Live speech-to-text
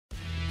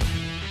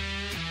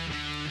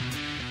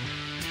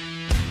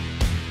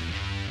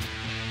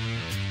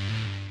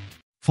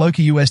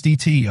FLOKI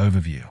USDT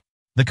Overview.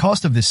 The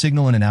cost of this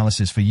signal and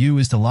analysis for you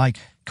is to like,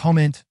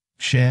 comment,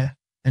 share,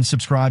 and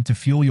subscribe to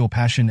fuel your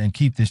passion and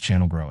keep this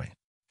channel growing.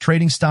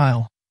 Trading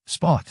style,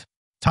 spot.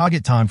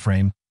 Target time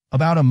frame,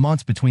 about a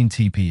month between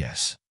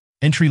TPS.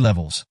 Entry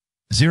levels,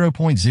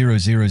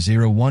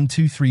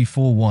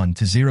 0.00012341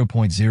 to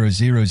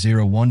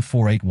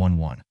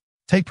 0.00014811.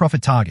 Take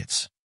profit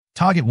targets.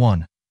 Target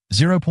 1,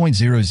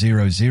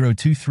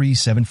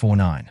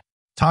 0.00023749.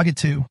 Target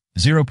 2,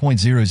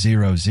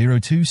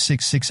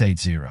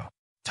 0.00026680.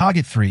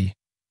 Target 3,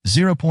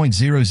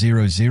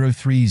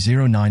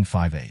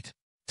 0.00030958.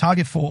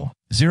 Target 4,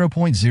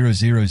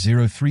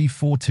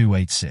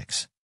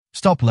 0.00034286.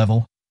 Stop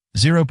level,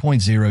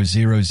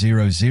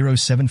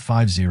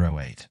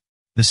 0.00007508.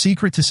 The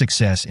secret to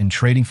success in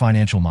trading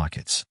financial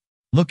markets.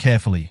 Look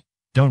carefully,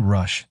 don't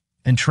rush,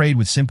 and trade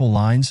with simple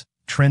lines,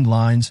 trend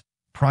lines,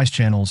 price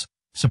channels,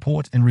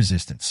 support and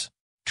resistance.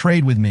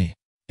 Trade with me.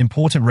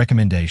 Important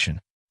recommendation.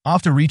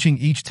 After reaching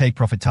each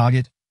take-profit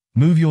target,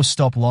 move your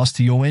stop-loss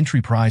to your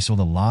entry price or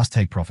the last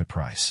take-profit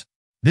price.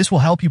 This will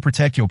help you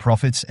protect your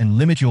profits and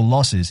limit your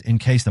losses in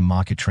case the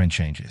market trend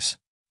changes.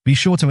 Be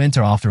sure to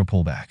enter after a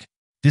pullback.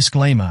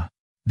 Disclaimer.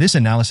 This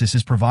analysis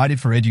is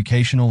provided for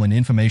educational and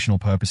informational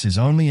purposes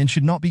only and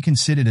should not be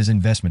considered as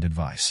investment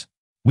advice.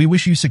 We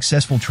wish you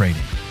successful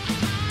trading.